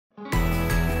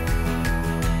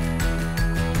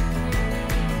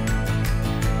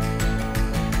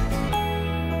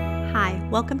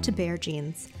Welcome to Bare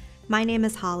Genes. My name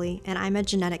is Holly, and I'm a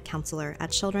genetic counselor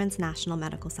at Children's National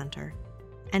Medical Center.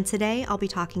 And today I'll be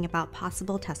talking about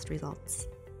possible test results.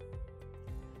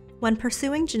 When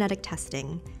pursuing genetic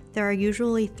testing, there are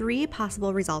usually 3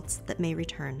 possible results that may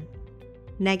return: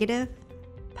 negative,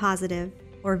 positive,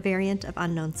 or variant of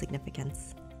unknown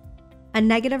significance. A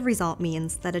negative result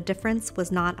means that a difference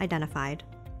was not identified.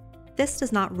 This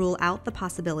does not rule out the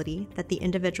possibility that the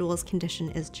individual's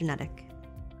condition is genetic.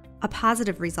 A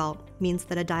positive result means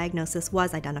that a diagnosis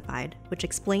was identified, which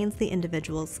explains the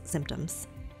individual's symptoms.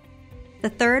 The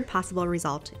third possible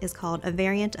result is called a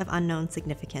variant of unknown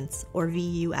significance, or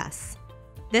VUS.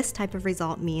 This type of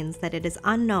result means that it is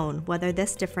unknown whether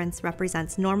this difference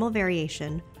represents normal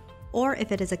variation or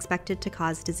if it is expected to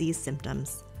cause disease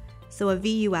symptoms. So a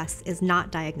VUS is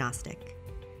not diagnostic.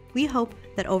 We hope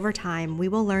that over time we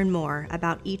will learn more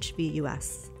about each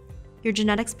VUS. Your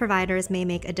genetics providers may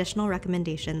make additional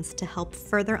recommendations to help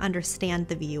further understand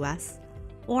the VUS,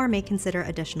 or may consider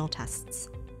additional tests.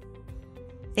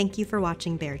 Thank you for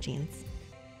watching Bare Genes.